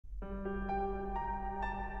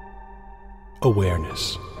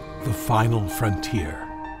Awareness, the final frontier.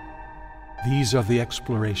 These are the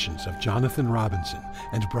explorations of Jonathan Robinson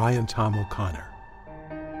and Brian Tom O'Connor.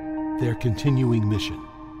 Their continuing mission,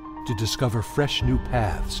 to discover fresh new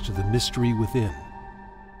paths to the mystery within,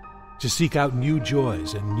 to seek out new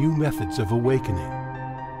joys and new methods of awakening,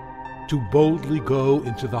 to boldly go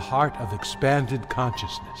into the heart of expanded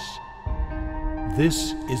consciousness.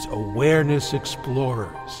 This is Awareness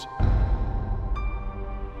Explorers.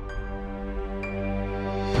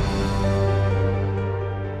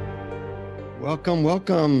 Welcome,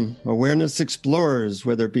 welcome, Awareness Explorers,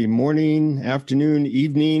 whether it be morning, afternoon,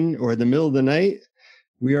 evening, or the middle of the night.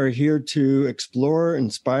 We are here to explore,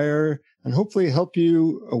 inspire, and hopefully help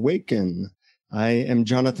you awaken. I am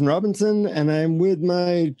Jonathan Robinson, and I'm with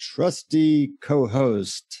my trusty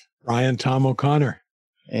co-host, Brian Tom O'Connor.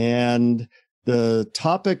 And the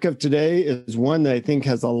topic of today is one that I think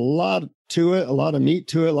has a lot to it, a lot of meat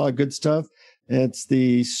to it, a lot of good stuff. It's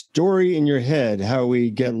the story in your head, how we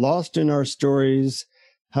get lost in our stories,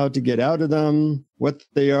 how to get out of them, what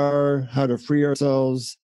they are, how to free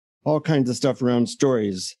ourselves, all kinds of stuff around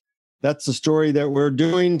stories. That's the story that we're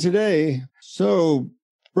doing today. So,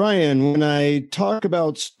 Brian, when I talk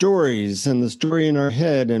about stories and the story in our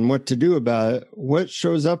head and what to do about it, what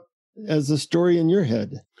shows up as a story in your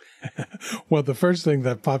head? Well, the first thing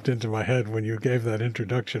that popped into my head when you gave that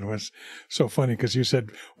introduction was so funny because you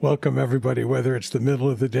said, welcome everybody, whether it's the middle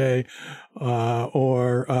of the day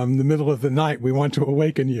or the middle of the night, we want to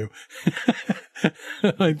awaken you.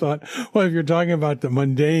 I thought, well, if you're talking about the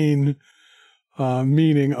mundane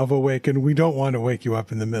meaning of awaken, we don't want to wake you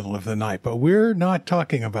up in the middle of the night. But we're not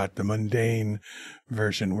talking about the mundane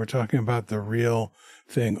version. We're talking about the real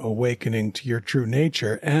thing, awakening to your true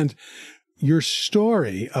nature. And your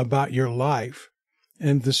story about your life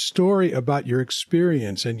and the story about your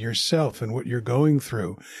experience and yourself and what you're going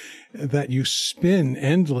through that you spin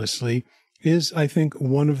endlessly is, I think,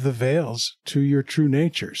 one of the veils to your true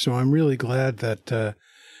nature. So I'm really glad that that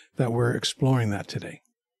we're exploring that today.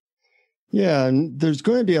 Yeah, and there's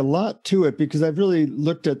going to be a lot to it because I've really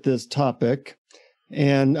looked at this topic.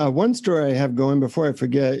 And one story I have going before I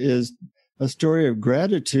forget is a story of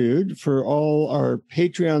gratitude for all our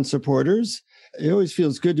Patreon supporters. It always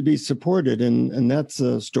feels good to be supported, and that's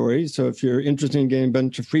a story. So if you're interested in getting a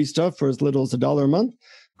bunch of free stuff for as little as $1 a month,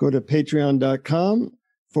 go to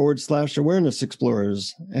patreon.com/awareness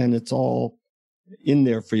explorers, and it's all in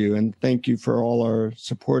there for you. And thank you for all our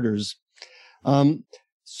supporters.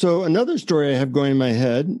 So another story I have going in my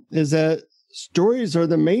head is that stories are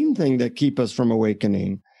the main thing that keep us from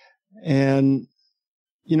awakening. And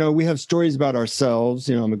you know, we have stories about ourselves.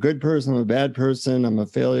 You know, I'm a good person, I'm a bad person, I'm a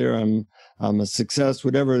failure, I'm a success,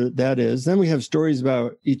 whatever that is. Then we have stories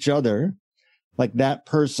about each other, like that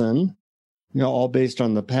person, you know, all based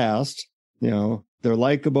on the past. You know, they're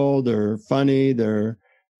likable, they're funny, they're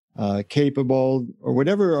capable, or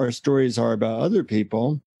whatever our stories are about other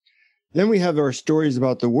people. Then we have our stories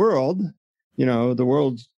about the world. You know, the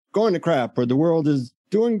world's going to crap, or the world is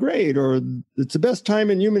doing great, or it's the best time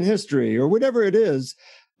in human history, or whatever it is.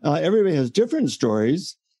 Everybody has different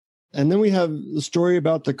stories. And then we have the story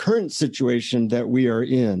about the current situation that we are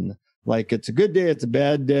in. Like, it's a good day, it's a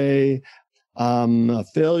bad day. I'm a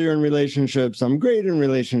failure in relationships. I'm great in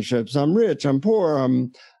relationships. I'm rich. I'm poor.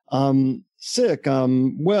 I'm sick.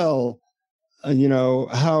 I'm well. You know,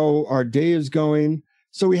 how our day is going.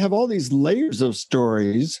 So we have all these layers of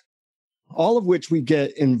stories, all of which we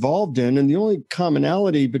get involved in. And the only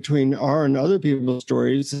commonality between our and other people's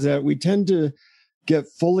stories is that we tend to get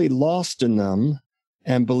fully lost in them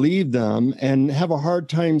and believe them and have a hard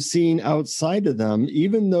time seeing outside of them,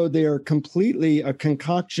 even though they are completely a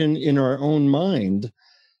concoction in our own mind.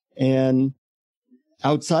 And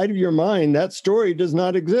outside of your mind, that story does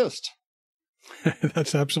not exist.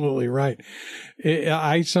 That's absolutely right.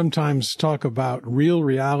 I sometimes talk about real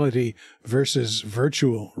reality versus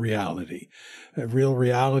virtual reality. Real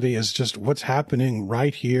reality is just what's happening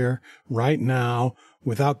right here, right now,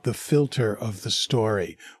 without the filter of the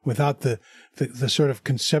story, without the sort of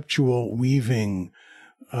conceptual weaving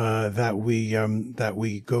that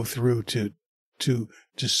we go through to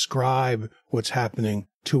describe what's happening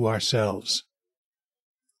to ourselves.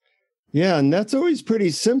 Yeah, and that's always pretty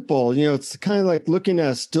simple. You know, it's kind of like looking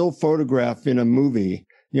at a still photograph in a movie.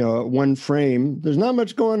 You know, one frame, there's not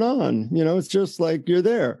much going on. You know, it's just like you're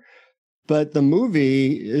there. But the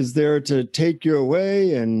movie is there to take you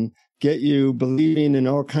away and get you believing in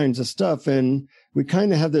all kinds of stuff. And we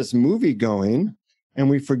kind of have this movie going, and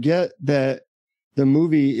we forget that the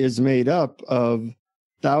movie is made up of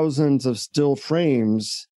thousands of still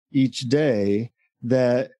frames each day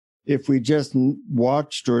that if we just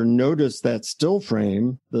watched or noticed that still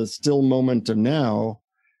frame, the still moment of now,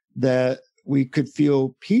 that we could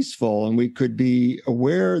feel peaceful and we could be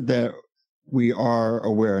aware that we are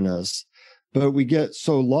awareness. But we get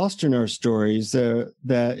so lost in our stories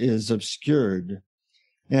that is obscured.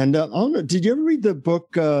 And I don't know, did you ever read the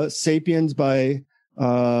book Sapiens by,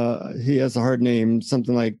 he has a hard name,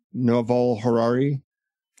 something like Yuval Harari?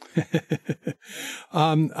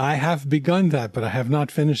 I have begun that, but I have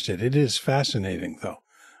not finished it. It is fascinating, though.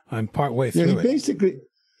 I'm partway through it.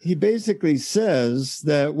 He basically says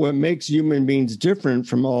that what makes human beings different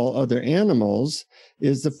from all other animals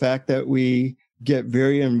is the fact that we get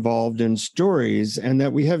very involved in stories and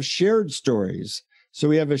that we have shared stories. So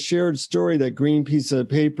we have a shared story that green piece of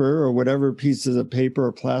paper or whatever pieces of paper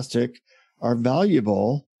or plastic are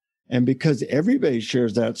valuable. And because everybody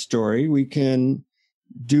shares that story, we can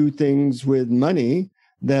do things with money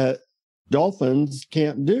that dolphins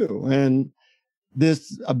can't do. And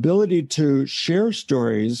this ability to share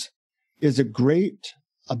stories is a great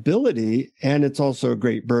ability, and it's also a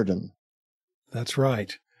great burden. That's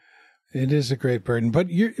right. It is a great burden, but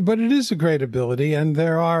it is a great ability. And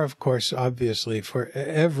there are, of course, obviously, for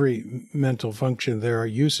every mental function, there are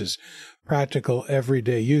uses, practical,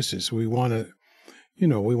 everyday uses. We want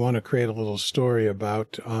to create a little story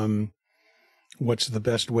about what's the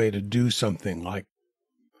best way to do something like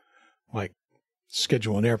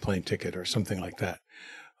schedule an airplane ticket or something like that.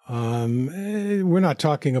 We're not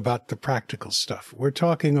talking about the practical stuff. We're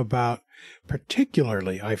talking about,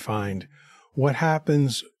 particularly, I find, what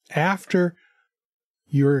happens after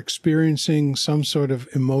you're experiencing some sort of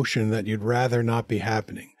emotion that you'd rather not be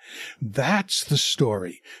happening. That's the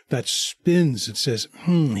story that spins. It says,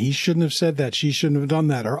 he shouldn't have said that. She shouldn't have done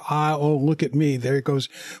that. Or, oh, look at me. There goes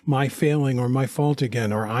my failing or my fault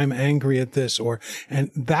again. Or I'm angry at this.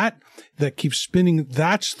 And that keeps spinning.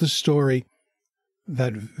 That's the story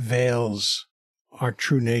that veils our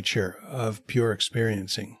true nature of pure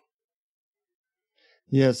experiencing.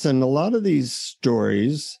 Yes. And a lot of these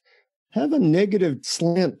stories have a negative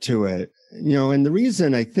slant to it, and the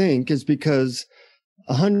reason I think is because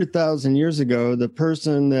 100,000 years ago, the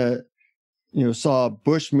person that, saw a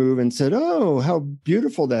bush move and said, oh, how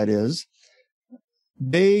beautiful that is.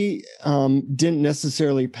 They didn't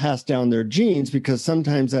necessarily pass down their genes because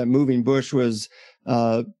sometimes that moving bush was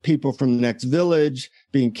people from the next village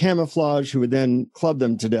being camouflaged who would then club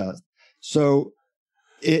them to death. So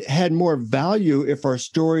it had more value if our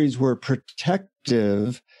stories were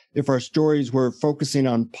protective, if our stories were focusing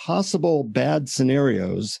on possible bad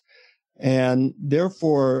scenarios. And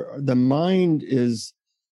therefore, the mind is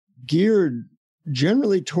geared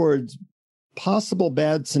generally towards possible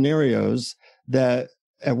bad scenarios that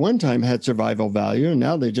at one time had survival value, and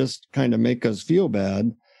now they just kind of make us feel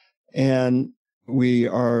bad. And we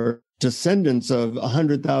are descendants of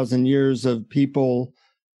 100,000 years of people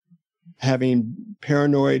having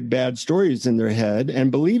paranoid bad stories in their head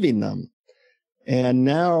and believing them. And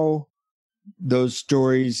now those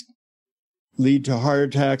stories lead to heart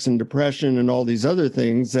attacks and depression and all these other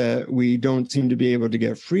things that we don't seem to be able to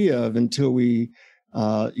get free of until we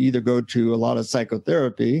either go to a lot of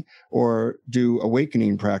psychotherapy or do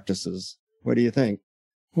awakening practices. What do you think?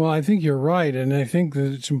 Well, I think you're right. And I think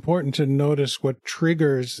that it's important to notice what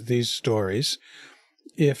triggers these stories.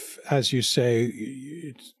 If, as you say,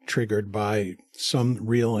 it's triggered by some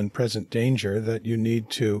real and present danger that you need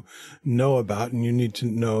to know about, and you need to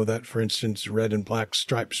know that, for instance, red and black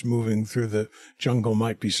stripes moving through the jungle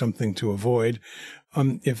might be something to avoid.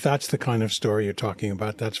 If that's the kind of story you're talking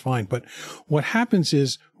about, that's fine. But what happens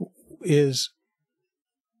is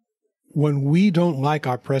when we don't like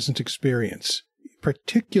our present experience,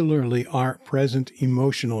 particularly our present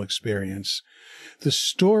emotional experience, the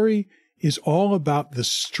story is all about the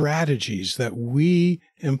strategies that we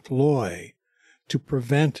employ to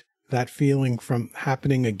prevent that feeling from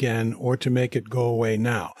happening again or to make it go away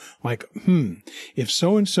now. Like, if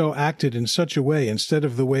so-and-so acted in such a way instead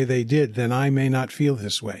of the way they did, then I may not feel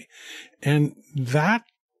this way. And that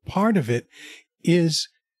part of it is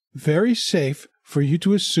very safe for you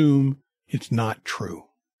to assume it's not true.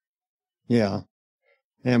 Yeah.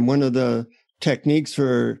 And one of the techniques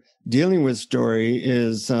for dealing with story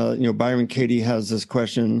is, Byron Katie has this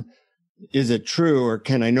question, is it true, or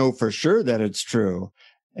can I know for sure that it's true?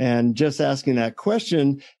 And just asking that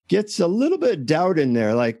question gets a little bit of doubt in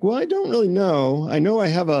there. Like, well, I don't really know. I know I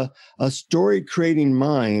have a story creating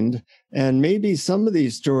mind, and maybe some of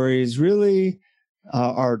these stories really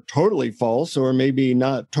are totally false or maybe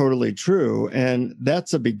not totally true. And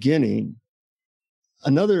that's a beginning.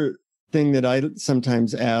 Another thing that I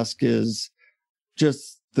sometimes ask is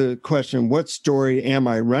just the question, what story am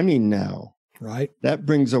I running now? Right. That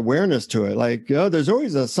brings awareness to it. Like, oh, there's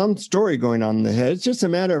always some story going on in the head. It's just a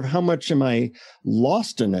matter of how much am I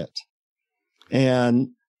lost in it. And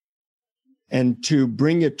to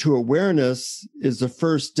bring it to awareness is the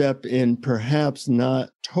first step in perhaps not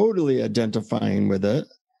totally identifying with it.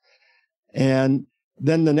 And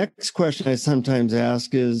then the next question I sometimes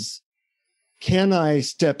ask is, can I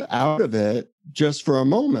step out of it just for a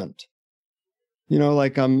moment? You know,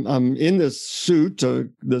 like I'm in this suit,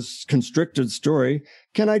 this constricted story.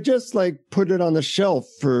 Can I just like put it on the shelf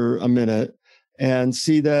for a minute and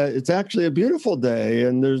see that it's actually a beautiful day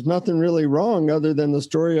and there's nothing really wrong other than the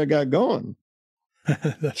story I got going?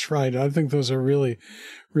 That's right. I think those are really,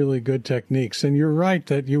 really good techniques. And you're right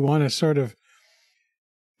that you want to sort of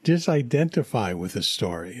disidentify with a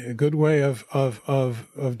story. A good way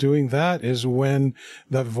of doing that is when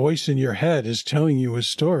that voice in your head is telling you a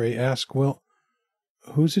story, ask, well,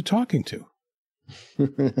 who's it talking to?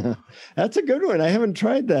 That's a good one. I haven't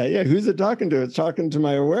tried that. Yeah. Who's it talking to? It's talking to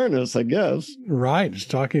my awareness, I guess. Right. It's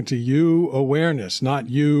talking to you, awareness, not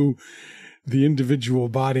you, the individual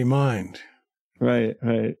body mind. Right.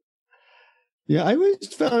 Right. Yeah. I always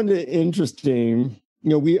found it interesting. You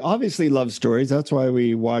know, we obviously love stories. That's why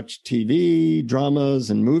we watch TV, dramas,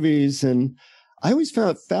 and movies. And I always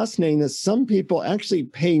found it fascinating that some people actually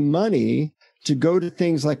pay money to go to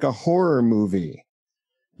things like a horror movie,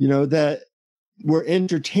 you know, that we're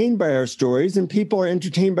entertained by our stories, and people are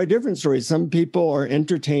entertained by different stories. Some people are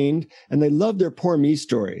entertained and they love their poor me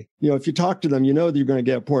story. You know, if you talk to them, you know that you're going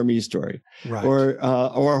to get a poor me story, right. or a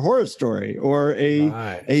horror story, or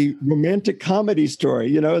a romantic comedy story.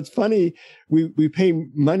 You know, it's funny. We pay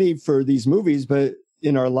money for these movies, but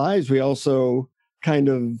in our lives, we also kind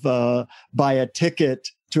of buy a ticket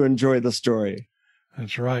to enjoy the story.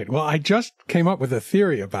 That's right. Well, I just came up with a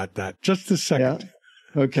theory about that. Just a second.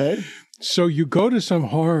 Yeah. Okay. So you go to some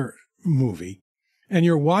horror movie and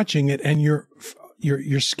you're watching it and you're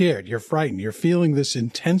scared, you're frightened, you're feeling this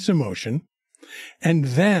intense emotion. And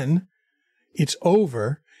then it's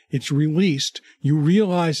over, it's released. You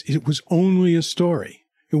realize it was only a story.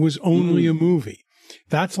 It was only a movie.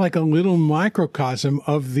 That's like a little microcosm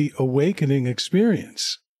of the awakening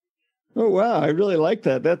experience. Oh, wow. I really like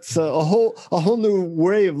that. That's a whole new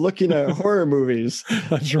way of looking at horror movies.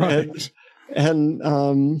 That's right.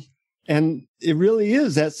 And it really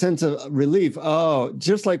is that sense of relief. Oh,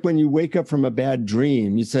 just like when you wake up from a bad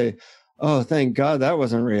dream, you say, oh, thank God that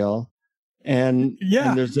wasn't real. And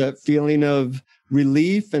there's that feeling of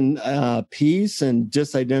relief and peace and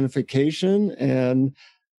disidentification. And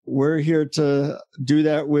we're here to do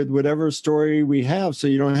that with whatever story we have. So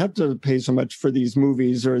you don't have to pay so much for these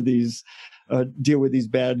movies or these deal with these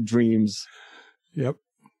bad dreams. Yep.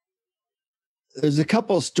 There's a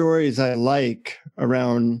couple of stories I like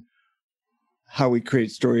around how we create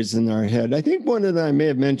stories in our head. I think one of them I may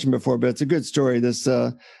have mentioned before, but it's a good story. This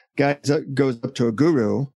guy goes up to a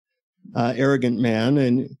guru, arrogant man,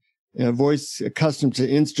 and in a voice accustomed to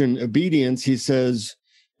instant obedience, he says,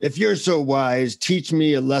 if you're so wise, teach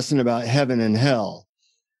me a lesson about heaven and hell.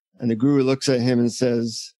 And the guru looks at him and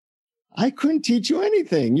says, I couldn't teach you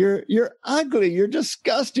anything. You're ugly. You're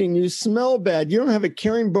disgusting. You smell bad. You don't have a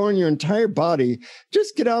caring bone in your entire body.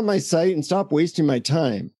 Just get out of my sight and stop wasting my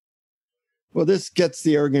time. Well, this gets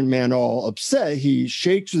the arrogant man all upset. He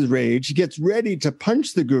shakes with rage. He gets ready to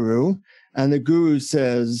punch the guru. And the guru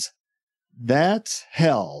says, that's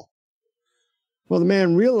hell. Well, the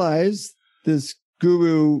man realized this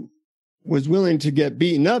guru was willing to get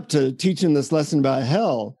beaten up to teach him this lesson about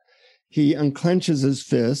hell. He unclenches his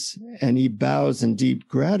fists and he bows in deep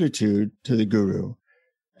gratitude to the guru.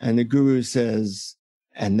 And the guru says,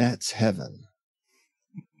 and that's heaven.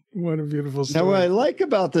 What a beautiful story. Now, what I like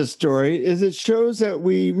about this story is it shows that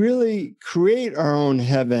we really create our own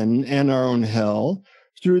heaven and our own hell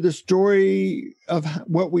through the story of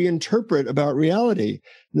what we interpret about reality.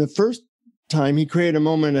 The first time he created a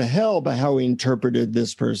moment of hell by how he interpreted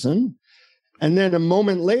this person. And then a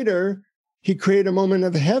moment later, he created a moment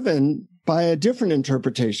of heaven by a different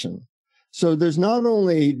interpretation. So there's not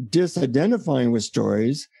only disidentifying with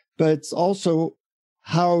stories, but it's also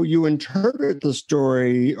how you interpret the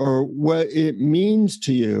story or what it means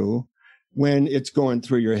to you when it's going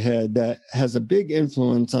through your head that has a big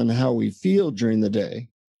influence on how we feel during the day.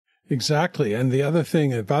 Exactly. And the other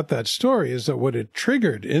thing about that story is that what it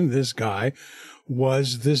triggered in this guy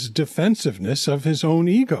was this defensiveness of his own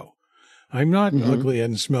ego. I'm not ugly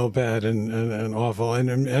and smell bad and awful.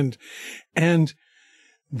 And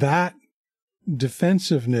that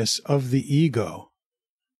defensiveness of the ego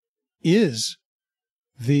is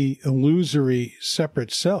the illusory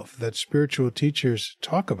separate self that spiritual teachers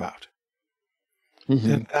talk about.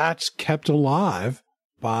 Mm-hmm. And that's kept alive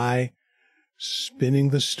by spinning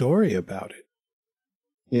the story about it.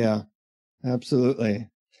 Yeah, absolutely.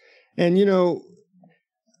 And,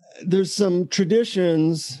 there's some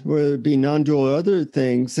traditions, whether it be non-dual or other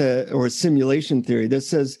things, or simulation theory, that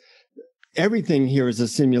says everything here is a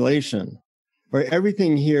simulation, or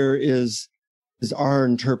everything here is our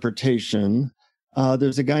interpretation.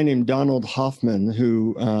 There's a guy named Donald Hoffman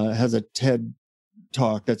who has a TED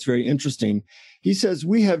talk that's very interesting. He says,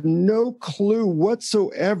 we have no clue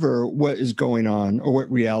whatsoever what is going on or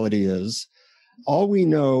what reality is. All we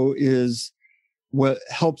know is what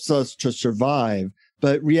helps us to survive.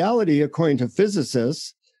 But reality, according to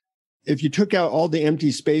physicists, if you took out all the empty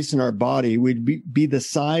space in our body, we'd be the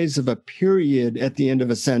size of a period at the end of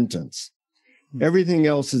a sentence. Everything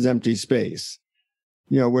else is empty space.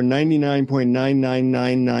 We're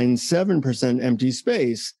 99.99997% empty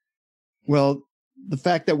space. Well, the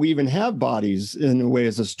fact that we even have bodies in a way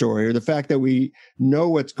is a story, or the fact that we know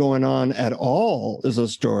what's going on at all is a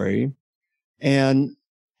story. And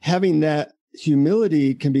having that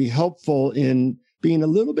humility can be helpful in being a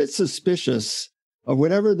little bit suspicious of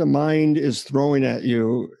whatever the mind is throwing at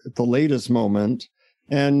you at the latest moment,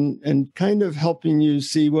 and kind of helping you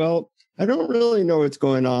see, well, I don't really know what's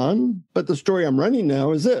going on, but the story I'm running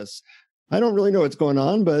now is this. I don't really know what's going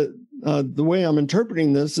on, but the way I'm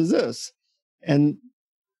interpreting this is this. And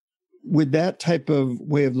with that type of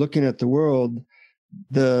way of looking at the world,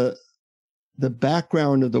 the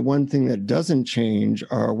background of the one thing that doesn't change,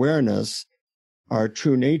 our awareness, our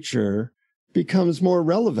true nature, becomes more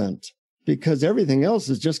relevant, because everything else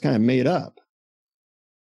is just kind of made up.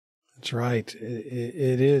 That's right.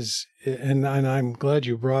 It is. And I'm glad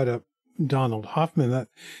you brought up Donald Hoffman,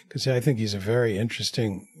 because I think he's a very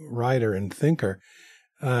interesting writer and thinker.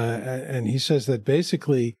 And he says that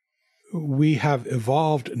basically we have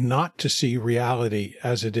evolved not to see reality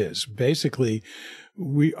as it is. Basically,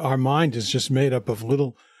 our mind is just made up of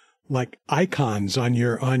little like icons on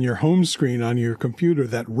your home screen on your computer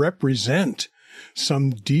that represent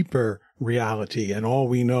some deeper reality, and all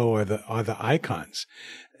we know are the icons.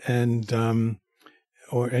 And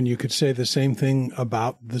you could say the same thing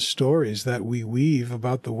about the stories that we weave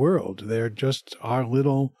about the world. They're just our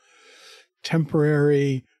little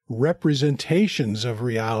temporary representations of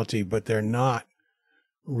reality, but they're not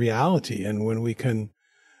reality. And when we can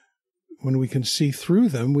see through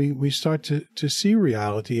them, we start to see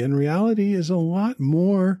reality, and reality is a lot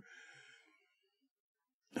more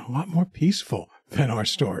peaceful than our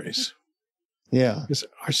stories. Yeah. Because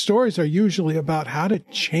our stories are usually about how to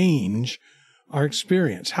change our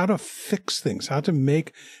experience, how to fix things, how to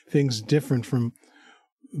make things different from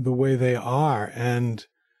the way they are. And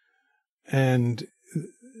the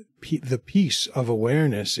peace of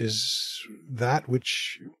awareness is that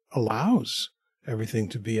which allows everything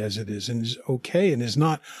to be as it is and is okay and is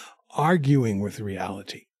not arguing with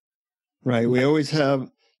reality. Right. We always have,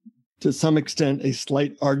 to some extent, a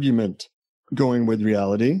slight argument going with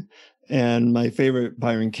reality. And my favorite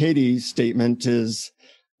Byron Katie statement is,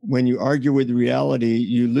 when you argue with reality,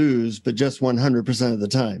 you lose, but just 100% of the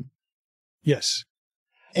time. Yes.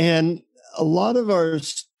 And a lot of our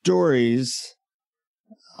stories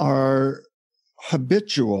are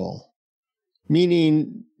habitual,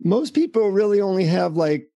 meaning most people really only have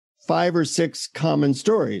like 5 or 6 common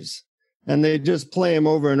stories, and they just play them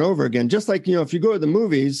over and over again. Just like, if you go to the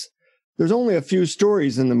movies, there's only a few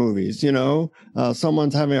stories in the movies.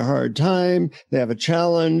 Someone's having a hard time, they have a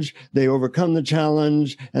challenge, they overcome the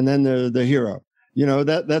challenge, and then they're the hero.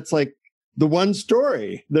 That's like the one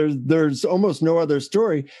story. There's almost no other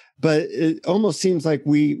story, but it almost seems like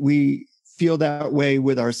we feel that way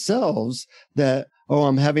with ourselves, that, oh,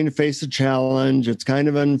 I'm having to face a challenge. It's kind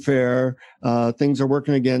of unfair. Things are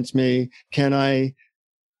working against me. Can I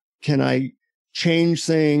change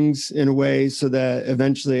things in a way so that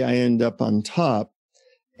eventually I end up on top?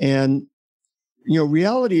 And,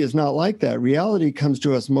 reality is not like that. Reality comes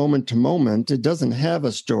to us moment to moment. It doesn't have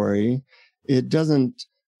a story. It doesn't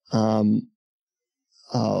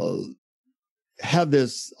have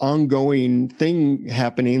this ongoing thing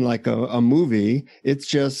happening like a movie. It's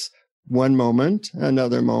just one moment,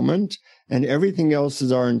 another moment, and everything else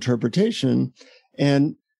is our interpretation.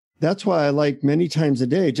 And that's why I like many times a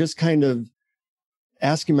day just kind of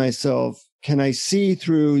asking myself, can I see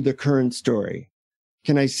through the current story?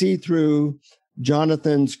 Can I see through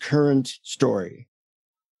Jonathan's current story?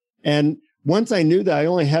 And once I knew that I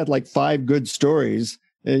only had like 5 good stories,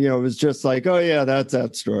 and, it was just like, oh yeah, that's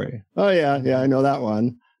that story. Oh yeah, I know that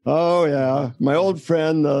one. Oh yeah, my old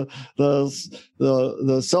friend,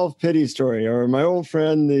 the self-pity story, or my old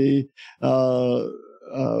friend, the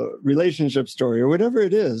relationship story, or whatever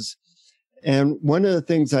it is. And one of the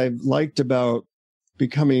things I've liked about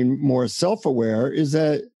becoming more self-aware is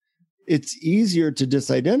that it's easier to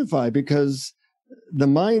disidentify because the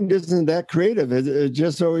mind isn't that creative. It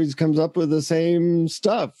just always comes up with the same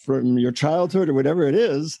stuff from your childhood or whatever it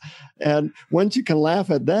is. And once you can laugh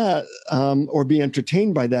at that or be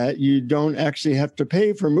entertained by that, you don't actually have to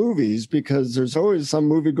pay for movies because there's always some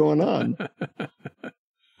movie going on.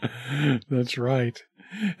 That's right.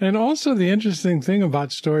 And also the interesting thing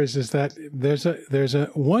about stories is that there's a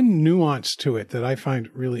one nuance to it that I find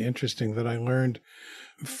really interesting that I learned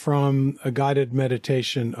from a guided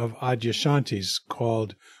meditation of Adyashanti's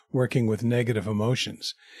called Working with Negative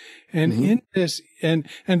Emotions. And in this, and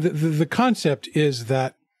the concept is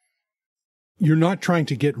that you're not trying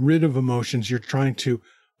to get rid of emotions, you're trying to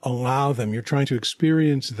allow them, you're trying to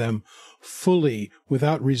experience them fully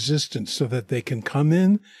without resistance so that they can come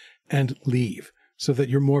in and leave, so that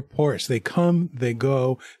you're more porous. They come, they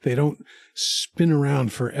go, they don't spin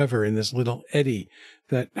around forever in this little eddy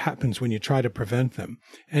that happens when you try to prevent them.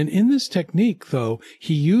 And in this technique, though,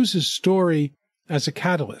 he uses story as a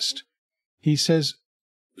catalyst. He says,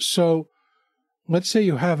 so let's say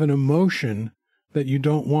you have an emotion that you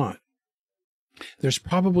don't want. There's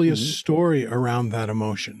probably a story around that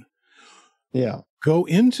emotion. Yeah. Go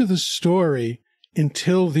into the story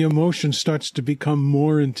until the emotion starts to become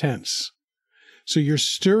more intense. So you're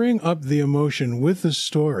stirring up the emotion with the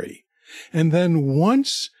story. And then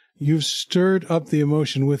once you've stirred up the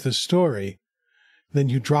emotion with the story, then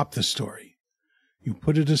you drop the story. You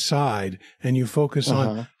put it aside and you focus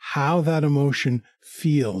on how that emotion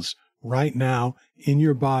feels right now in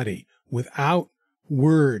your body without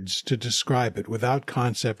words to describe it, without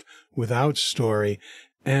concept, without story,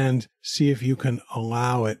 and see if you can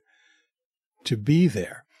allow it to be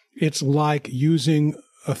there. It's like using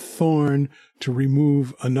a thorn to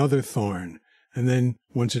remove another thorn. And then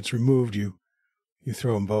once it's removed, you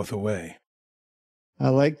throw them both away. I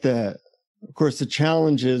like that. Of course, the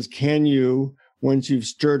challenge is, can you, once you've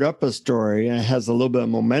stirred up a story and it has a little bit of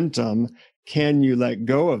momentum, can you let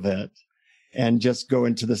go of it and just go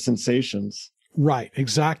into the sensations? Right,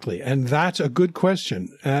 exactly. And that's a good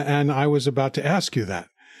question. And I was about to ask you that.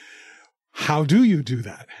 How do you do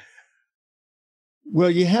that? Well,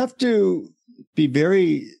 you have to be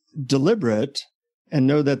very deliberate and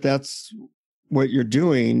know that that's what you're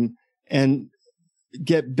doing and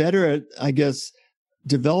get better at, I guess,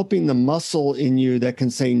 developing the muscle in you that can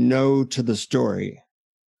say no to the story.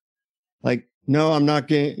 Like, no, I'm not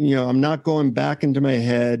getting, I'm not going back into my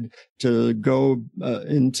head to go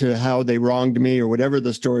into how they wronged me or whatever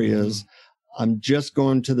the story is. I'm just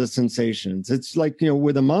going to the sensations. It's like,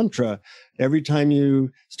 with a mantra, every time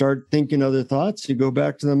you start thinking other thoughts, you go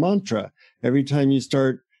back to the mantra. Every time you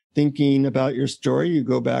start thinking about your story, you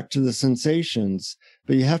go back to the sensations.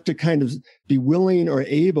 But you have to kind of be willing or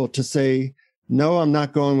able to say, no, I'm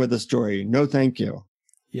not going with the story. No, thank you.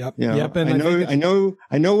 Yep. Yep. And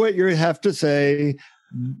I know what you have to say.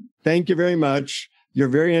 Thank you very much. You're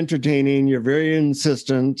very entertaining. You're very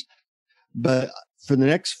insistent. But for the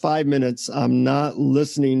next 5 minutes, I'm not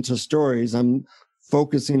listening to stories. I'm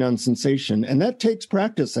focusing on sensation. And that takes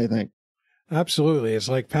practice, I think. Absolutely. It's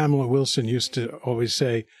like Pamela Wilson used to always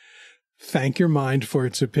say, thank your mind for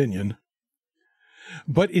its opinion.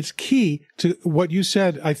 But it's key to what you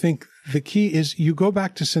said. I think the key is you go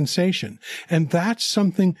back to sensation, and that's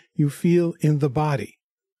something you feel in the body.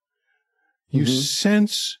 You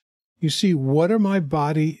sense, you see, what are my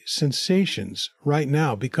body sensations right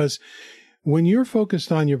now? Because when you're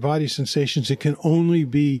focused on your body sensations, it can only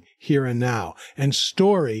be here and now. And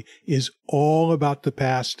story is all about the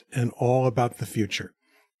past and all about the future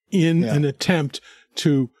in an attempt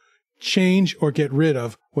to change or get rid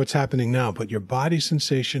of what's happening now. But your body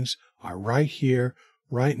sensations are right here,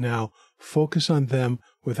 right now. Focus on them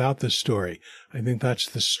without the story. I think that's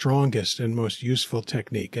the strongest and most useful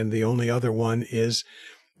technique. And the only other one is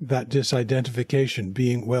that disidentification,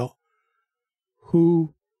 being, well,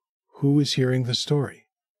 who is hearing the story?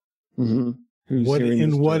 Mm-hmm.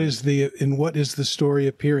 What is the story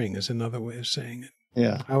appearing is another way of saying it.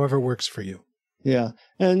 Yeah. However works for you. Yeah.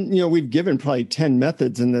 And, we've given probably 10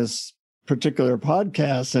 methods in this particular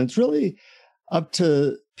podcast, and it's really up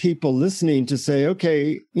to people listening to say,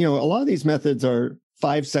 okay, a lot of these methods are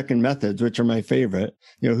 5-second methods, which are my favorite.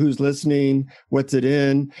 Who's listening? What's it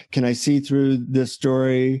in? Can I see through this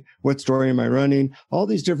story? What story am I running? All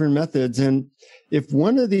these different methods. And if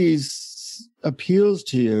one of these appeals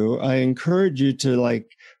to you, I encourage you to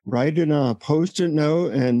write it on a Post-it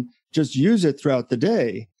note and just use it throughout the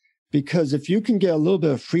day. Because if you can get a little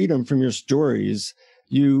bit of freedom from your stories,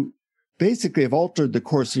 you basically have altered the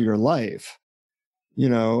course of your life,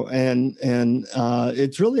 and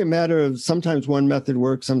it's really a matter of sometimes one method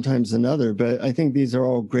works, sometimes another, but I think these are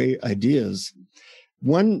all great ideas.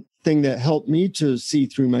 One thing that helped me to see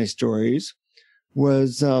through my stories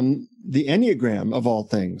was the Enneagram, of all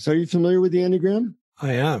things. Are you familiar with the Enneagram?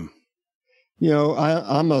 I am.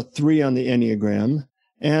 I'm a 3 on the Enneagram,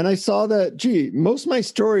 and I saw that, most of my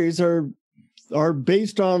stories are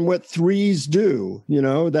based on what 3s do.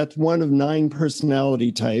 That's one of 9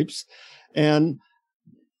 personality types. And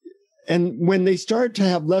when they start to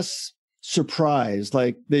have less surprise,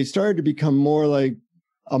 like they started to become more like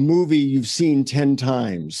a movie you've seen 10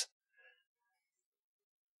 times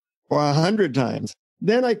or 100 times,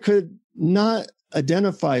 then I could not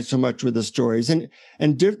identify so much with the stories. And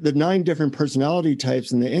the 9 different personality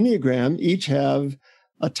types in the Enneagram each have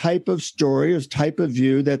a type of story or type of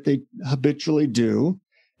view that they habitually do.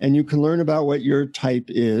 And you can learn about what your type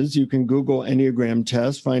is. You can Google Enneagram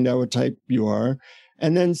test, find out what type you are,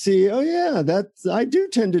 and then see, oh yeah, I do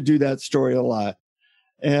tend to do that story a lot.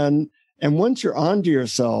 And once you're onto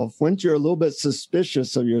yourself, once you're a little bit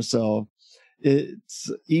suspicious of yourself,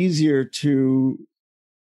 it's easier to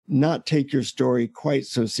not take your story quite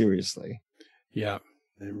so seriously. Yeah,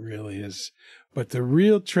 it really is. But the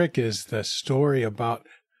real trick is the story about,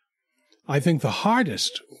 I think, the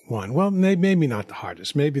hardest one. Well, maybe not the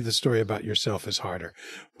hardest. Maybe the story about yourself is harder.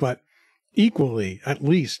 But at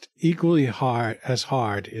least equally hard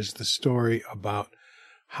is the story about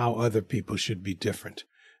how other people should be different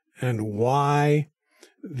and why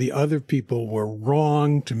the other people were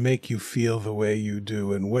wrong to make you feel the way you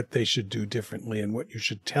do and what they should do differently and what you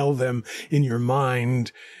should tell them in your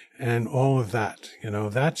mind and all of that.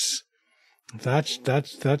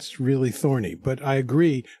 That's really thorny. But I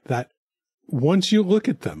agree that once you look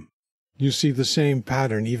at them, you see the same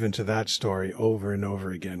pattern even to that story over and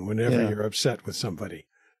over again whenever you're upset with somebody.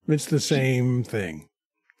 It's the same thing.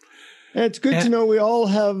 And it's good to know we all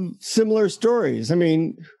have similar stories. I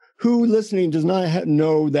mean, who listening does not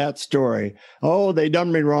know that story? Oh, they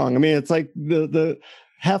done me wrong. I mean, it's like the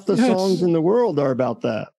half the songs in the world are about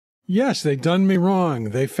that. Yes, they done me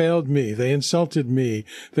wrong. They failed me. They insulted me.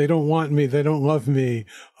 They don't want me. They don't love me.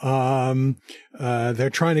 They're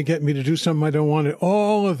trying to get me to do something I don't want to.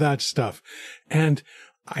 All of that stuff. And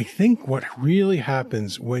I think what really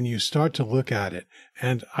happens when you start to look at it,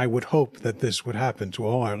 and I would hope that this would happen to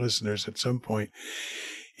all our listeners at some point,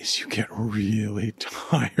 is you get really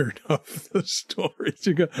tired of the stories.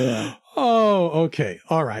 You go, oh, okay.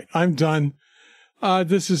 All right. I'm done.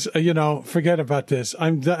 This is, forget about this.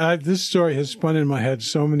 This story has spun in my head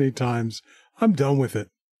so many times. I'm done with it.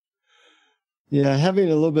 Yeah, having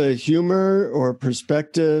a little bit of humor or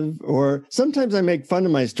perspective, or sometimes I make fun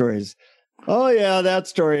of my stories. Oh, yeah, that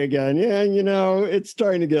story again. Yeah, it's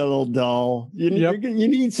starting to get a little dull. You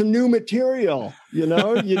need some new material. You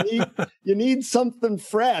need something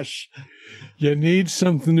fresh. You need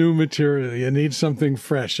some new material. You need something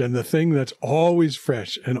fresh. And the thing that's always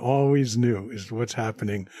fresh and always new is what's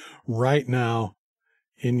happening right now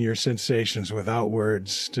in your sensations without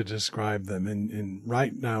words to describe them, in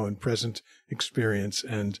right now in present experience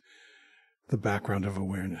and the background of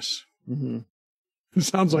awareness. Mm-hmm. It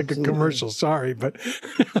sounds like a commercial. Sorry, but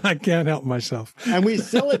I can't help myself. And we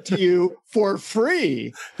sell it to you for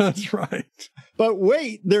free. That's right. But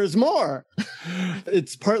wait, there's more.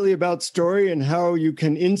 It's partly about story and how you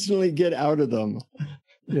can instantly get out of them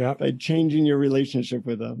by changing your relationship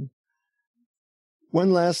with them.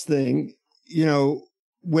 One last thing,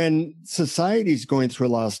 when society's going through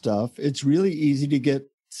a lot of stuff, it's really easy to get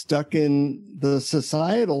stuck in the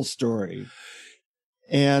societal story.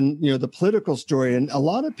 And, the political story. And a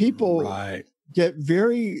lot of people get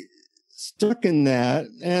very stuck in that.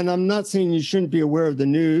 And I'm not saying you shouldn't be aware of the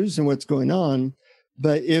news and what's going on,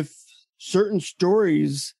 but if certain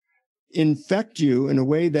stories infect you in a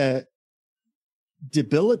way that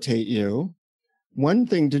debilitate you, one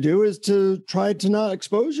thing to do is to try to not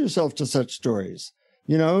expose yourself to such stories.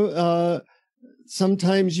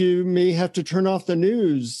 Sometimes you may have to turn off the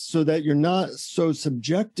news so that you're not so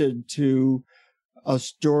subjected to a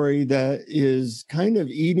story that is kind of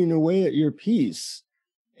eating away at your peace.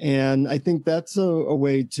 And I think that's a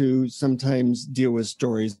way to sometimes deal with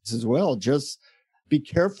stories as well. Just be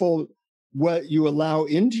careful what you allow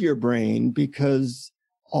into your brain, because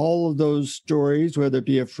all of those stories, whether it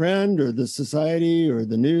be a friend or the society or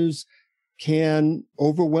the news, can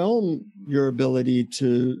overwhelm your ability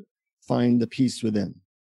to find the peace within.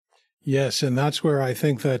 Yes, and that's where I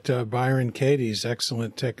think that Byron Katie's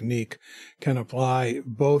excellent technique can apply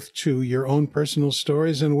both to your own personal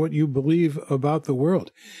stories and what you believe about the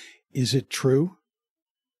world. Is it true?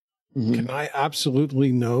 Mm-hmm. Can I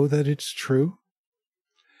absolutely know that it's true?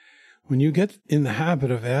 When you get in the habit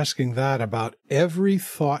of asking that about every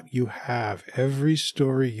thought you have, every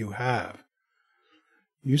story you have,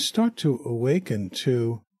 you start to awaken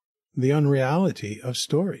to the unreality of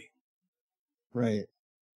story. Right.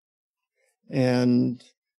 And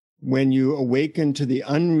when you awaken to the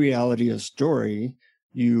unreality of story,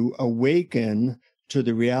 you awaken to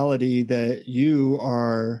the reality that you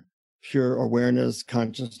are pure awareness,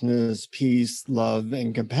 consciousness, peace, love,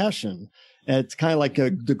 and compassion. And it's kind of like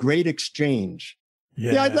the great exchange.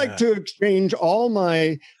 Yeah, I'd like to exchange all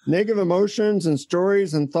my negative emotions and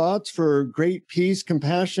stories and thoughts for great peace,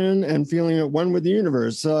 compassion, and feeling at one with the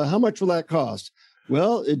universe. How much will that cost?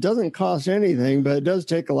 Well, it doesn't cost anything, but it does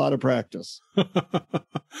take a lot of practice.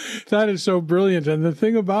 That is so brilliant. And the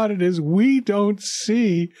thing about it is we don't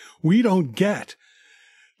get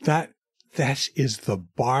that that is the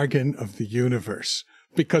bargain of the universe,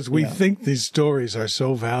 because we think these stories are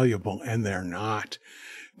so valuable, and they're not.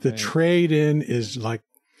 The trade-in is like,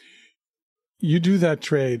 you do that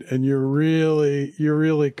trade and you're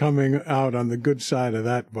really coming out on the good side of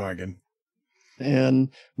that bargain. And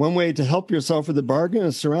one way to help yourself with the bargain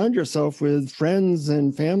is surround yourself with friends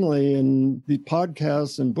and family and the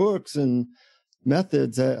podcasts and books and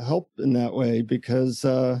methods that help in that way, because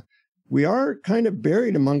we are kind of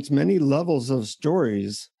buried amongst many levels of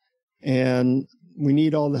stories, and we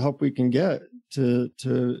need all the help we can get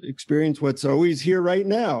to experience what's always here right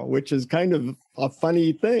now, which is kind of a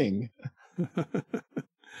funny thing.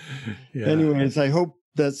 Anyways, I hope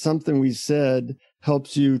that something we said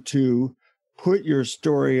helps you to put your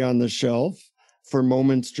story on the shelf for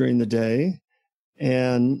moments during the day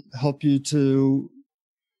and help you to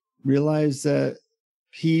realize that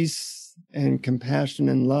peace and compassion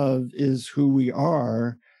and love is who we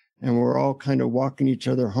are. And we're all kind of walking each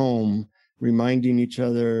other home, reminding each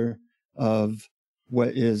other of what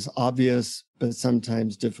is obvious, but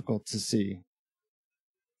sometimes difficult to see.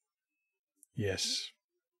 Yes.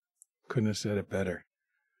 Couldn't have said it better.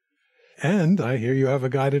 And I hear you have a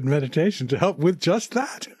guided meditation to help with just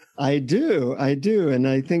that. I do. And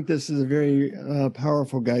I think this is a very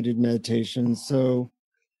powerful guided meditation. So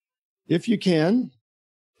if you can,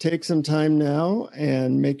 take some time now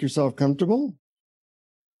and make yourself comfortable.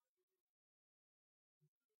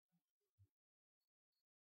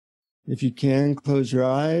 If you can, close your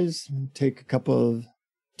eyes, take a couple of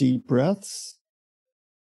deep breaths.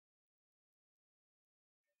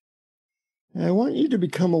 And I want you to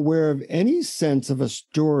become aware of any sense of a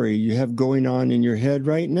story you have going on in your head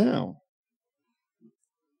right now.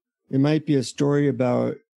 It might be a story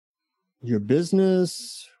about your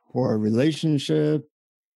business or a relationship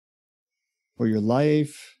or your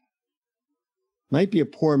life. It might be a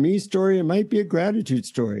poor me story. It might be a gratitude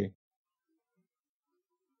story.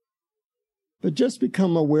 But just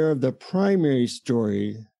become aware of the primary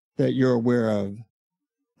story that you're aware of,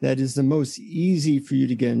 that is the most easy for you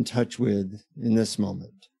to get in touch with in this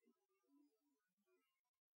moment.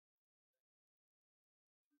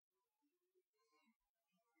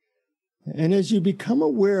 And as you become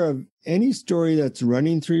aware of any story that's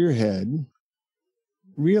running through your head,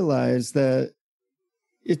 realize that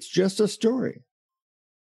it's just a story.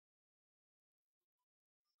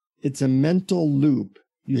 It's a mental loop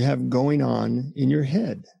you have going on in your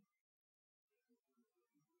head.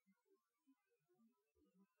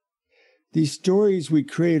 These stories we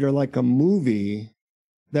create are like a movie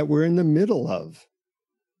that we're in the middle of.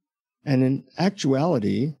 And in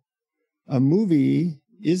actuality, a movie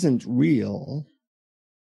isn't real.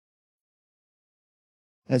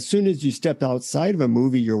 As soon as you step outside of a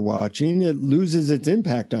movie you're watching, it loses its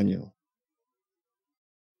impact on you.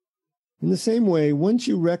 In the same way, once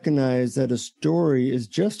you recognize that a story is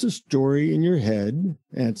just a story in your head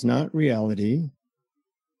and it's not reality,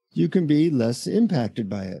 you can be less impacted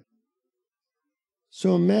by it.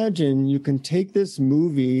 So imagine you can take this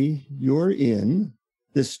movie you're in,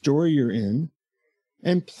 this story you're in,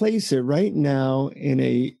 and place it right now in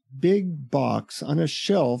a big box on a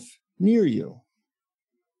shelf near you.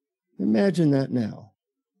 Imagine that now.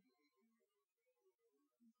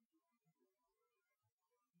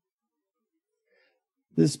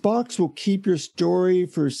 This box will keep your story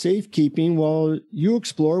for safekeeping while you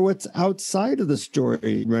explore what's outside of the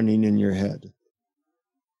story running in your head.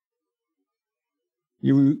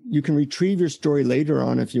 You can retrieve your story later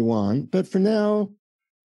on if you want, but for now,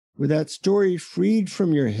 with that story freed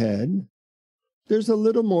from your head, there's a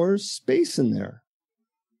little more space in there.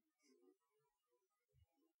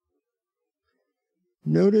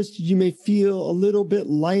 notice you may feel a little bit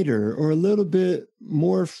lighter or a little bit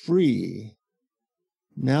more free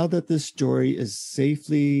now that this story is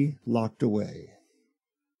safely locked away.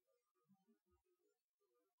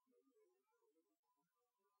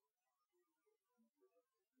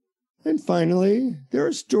 And finally, there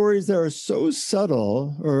are stories that are so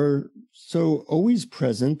subtle or so always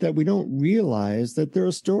present that we don't realize that they're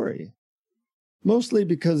a story. Mostly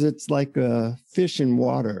because it's like a fish in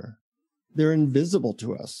water. They're invisible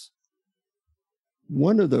to us.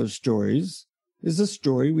 One of those stories is a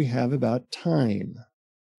story we have about time.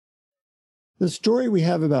 The story we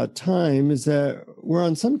have about time is that we're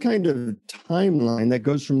on some kind of timeline that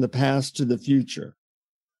goes from the past to the future.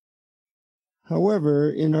 However,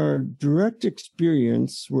 in our direct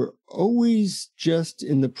experience, we're always just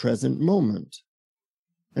in the present moment,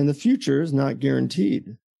 and the future is not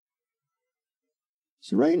guaranteed.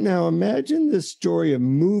 So right now, imagine this story of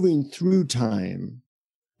moving through time,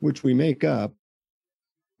 which we make up,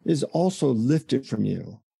 is also lifted from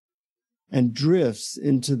you and drifts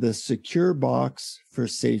into the secure box for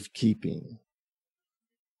safekeeping.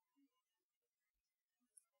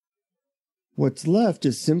 What's left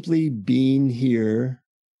is simply being here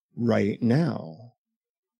right now,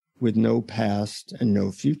 with no past and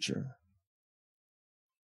no future.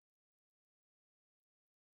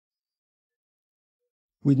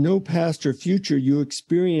 With no past or future, you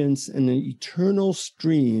experience an eternal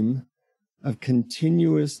stream of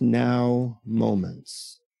continuous now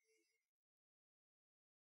moments.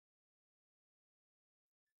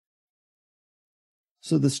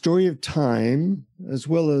 So the story of time, as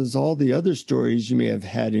well as all the other stories you may have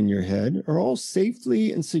had in your head, are all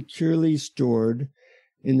safely and securely stored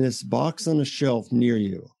in this box on a shelf near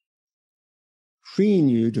you, freeing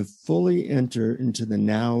you to fully enter into the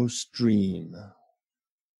now stream.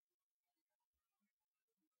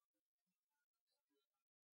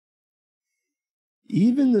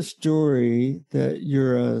 Even the story that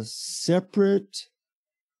you're a separate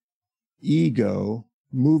ego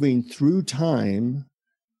moving through time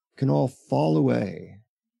can all fall away.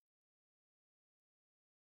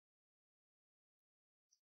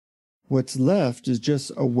 What's left is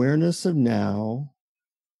just awareness of now,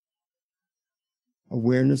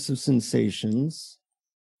 awareness of sensations,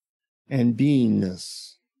 and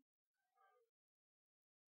beingness.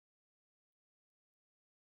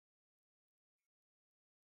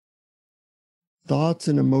 Thoughts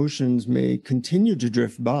and emotions may continue to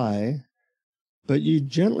drift by, but you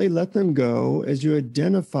gently let them go as you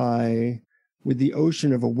identify with the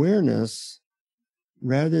ocean of awareness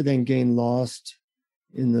rather than gain lost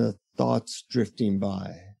in the thoughts drifting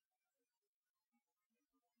by.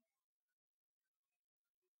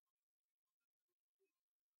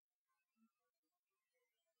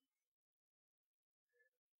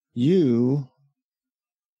 You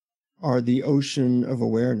are the ocean of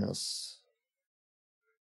awareness.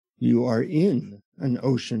 You are in an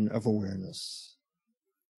ocean of awareness.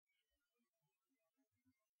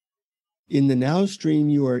 In the now stream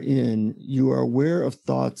you are in, you are aware of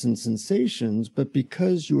thoughts and sensations, but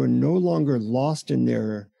because you are no longer lost in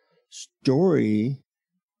their story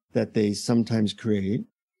that they sometimes create,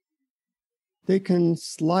 they can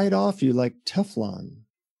slide off you like Teflon.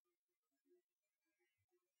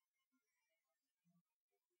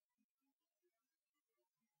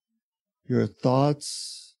 Your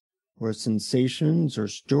thoughts or sensations or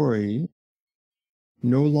story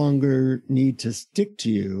no longer need to stick to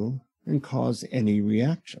you and cause any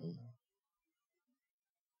reaction.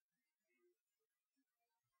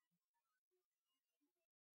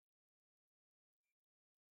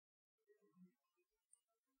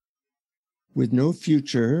 With no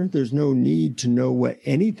future, there's no need to know what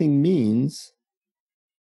anything means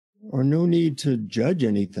or no need to judge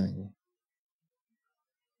anything.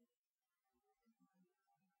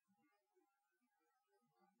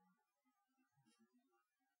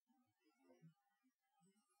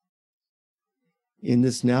 In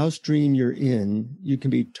this now stream you're in, you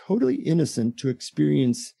can be totally innocent to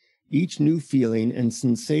experience each new feeling and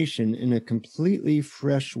sensation in a completely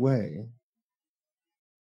fresh way.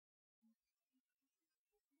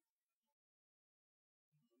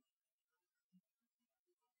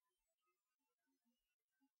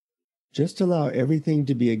 Just allow everything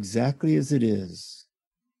to be exactly as it is.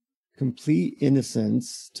 Complete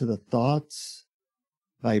innocence to the thoughts,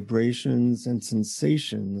 vibrations, and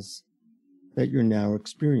sensations that you're now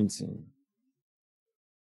experiencing.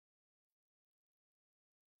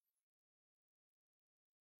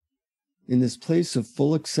 In this place of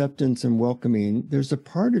full acceptance and welcoming, there's a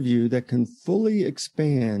part of you that can fully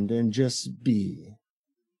expand and just be.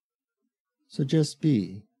 So just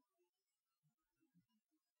be.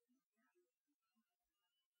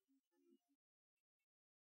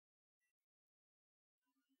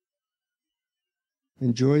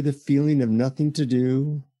 Enjoy the feeling of nothing to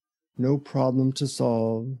do, no problem to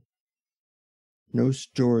solve, no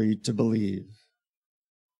story to believe.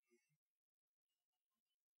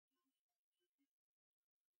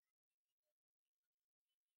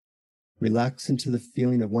 Relax into the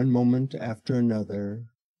feeling of one moment after another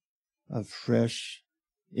of fresh,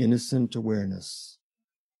 innocent awareness,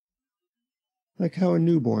 like how a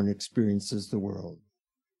newborn experiences the world.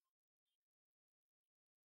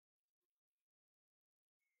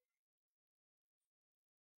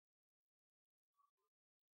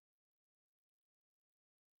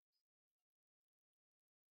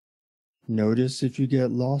 Notice if you get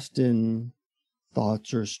lost in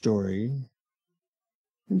thoughts or story,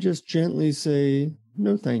 and just gently say,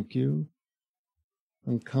 no thank you,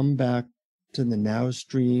 and come back to the now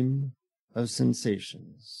stream of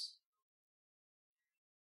sensations.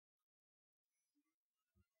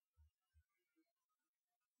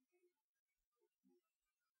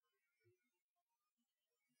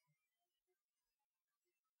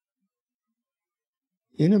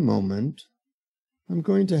 In a moment, I'm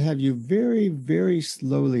going to have you very, very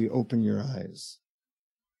slowly open your eyes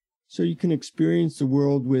so you can experience the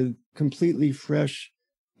world with completely fresh,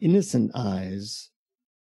 innocent eyes,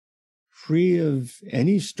 free of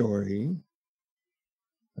any story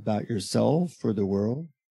about yourself or the world,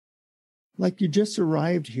 like you just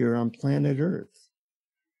arrived here on planet Earth.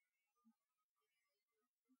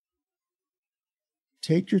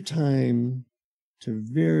 Take your time to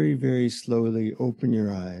very, very slowly open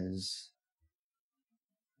your eyes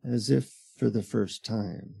as if for the first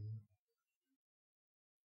time.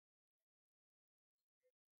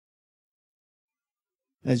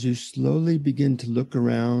 As you slowly begin to look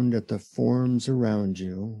around at the forms around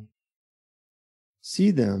you, see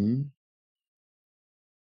them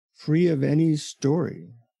free of any story.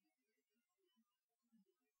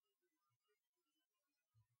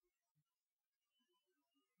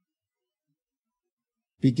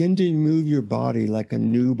 Begin to move your body like a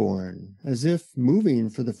newborn, as if moving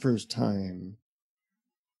for the first time,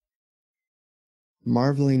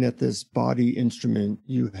 marveling at this body instrument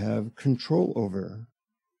you have control over.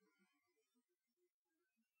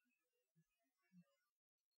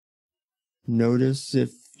 Notice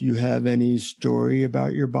if you have any story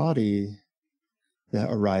about your body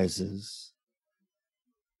that arises.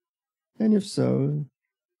 And if so,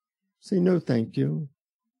 say no thank you,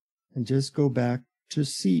 and just go back to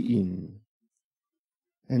seeing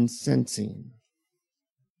and sensing.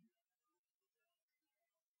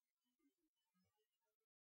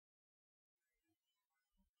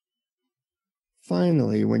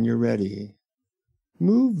 Finally, when you're ready,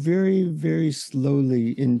 move very, very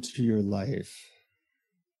slowly into your life,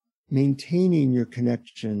 maintaining your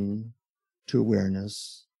connection to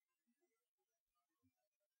awareness,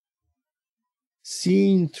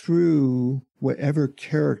 seeing through whatever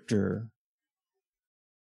character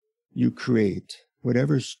you create,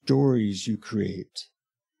 whatever stories you create,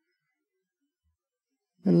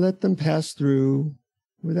 and let them pass through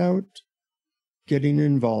without getting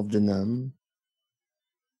involved in them,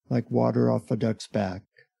 like water off a duck's back.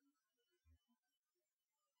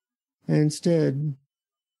 And instead,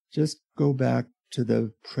 just go back to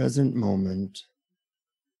the present moment,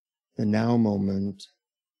 the now moment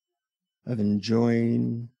of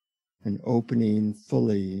enjoying and opening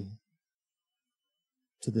fully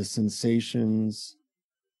to the sensations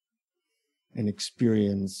and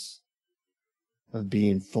experience of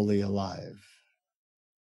being fully alive.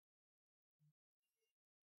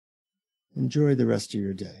 Enjoy the rest of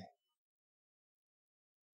your day.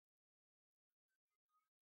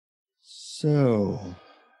 So,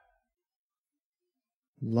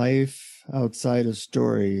 life outside a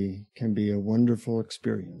story can be a wonderful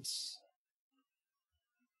experience.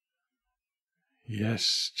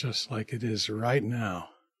 Yes, just like it is right now.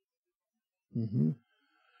 Mm-hmm.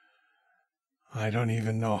 I don't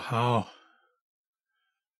even know how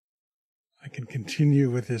I can continue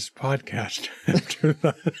with this podcast after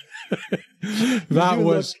that. That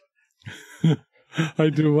was... I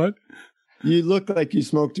do what? You look like you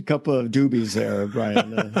smoked a couple of doobies there,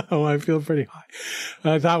 Brian. Oh, I feel pretty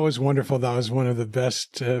high. That was wonderful. That was one of the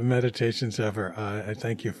best meditations ever. I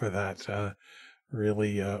thank you for that.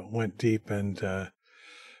 Really went deep and I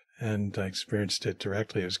experienced it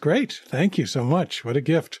directly. It was great. Thank you so much. What a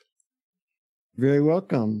gift. Very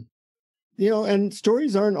welcome. And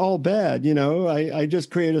stories aren't all bad. I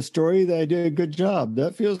just create a story that I did a good job.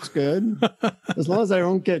 That feels good. As long as I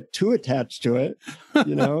don't get too attached to it,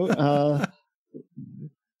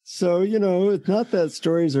 So, it's not that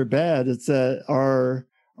stories are bad. It's that our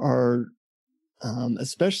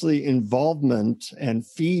especially involvement and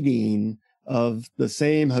feeding of the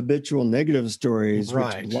same habitual negative stories,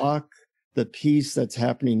 Right. which block the peace that's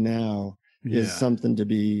happening now, is something to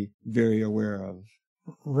be very aware of.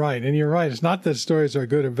 Right. And you're right. It's not that stories are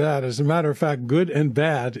good or bad. As a matter of fact, good and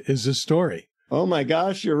bad is a story. Oh my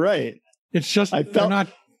gosh, you're right. It's just they're not.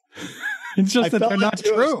 It's just that they're not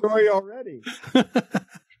true. A story already.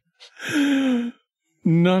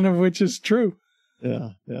 None of which is true. Yeah.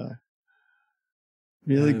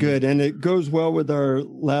 Really good. And it goes well with our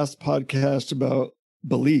last podcast about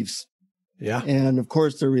beliefs. Yeah. And of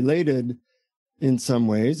course, they're related in some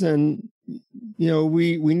ways. And,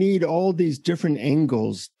 we need all these different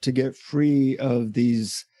angles to get free of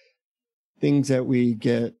these things that we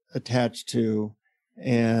get attached to.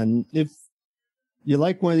 And if you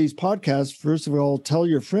like one of these podcasts, first of all, tell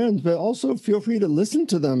your friends, but also feel free to listen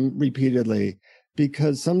to them repeatedly,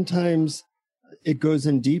 because sometimes it goes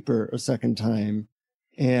in deeper a second time.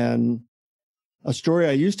 And a story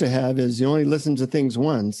I used to have is you only listen to things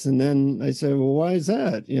once. And then I said, well, why is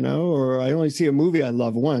that? Or I only see a movie I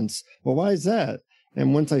love once. Well, why is that?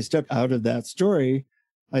 And once I stepped out of that story,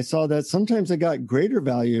 I saw that sometimes I got greater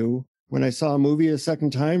value when I saw a movie a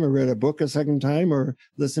second time, or read a book a second time, or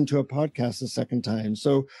listened to a podcast a second time.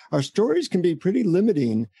 So our stories can be pretty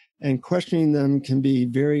limiting, and questioning them can be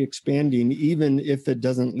very expanding, even if it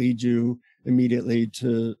doesn't lead you immediately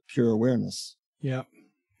to pure awareness. Yeah.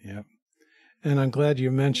 And I'm glad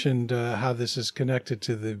you mentioned how this is connected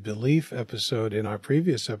to the belief episode in our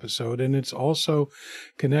previous episode, and it's also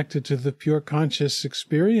connected to the pure conscious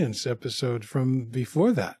experience episode from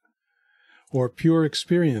before that, or pure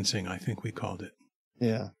experiencing, I think we called it.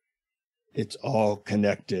 Yeah. It's all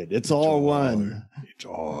connected. It's all one. It's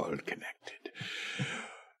all connected.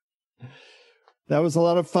 That was a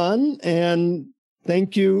lot of fun. And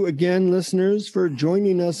thank you again, listeners, for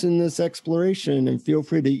joining us in this exploration. And feel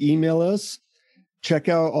free to email us. Check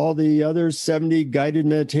out all the other 70 guided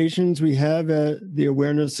meditations we have at the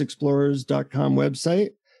awarenessexplorers.com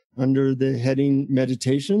website under the heading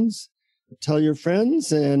Meditations. Tell your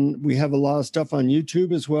friends, and we have a lot of stuff on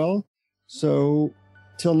YouTube as well. So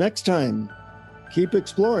till next time, keep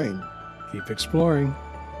exploring. Keep exploring.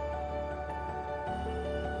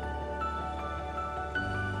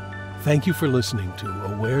 Thank you for listening to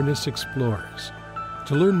Awareness Explorers.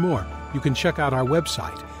 To learn more, you can check out our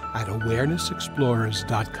website at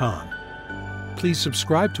awarenessexplorers.com. Please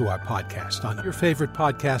subscribe to our podcast on your favorite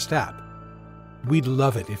podcast app. We'd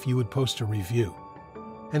love it if you would post a review.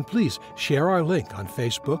 And please share our link on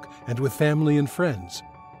Facebook and with family and friends,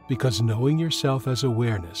 because knowing yourself as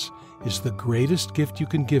awareness is the greatest gift you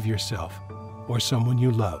can give yourself or someone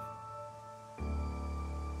you love.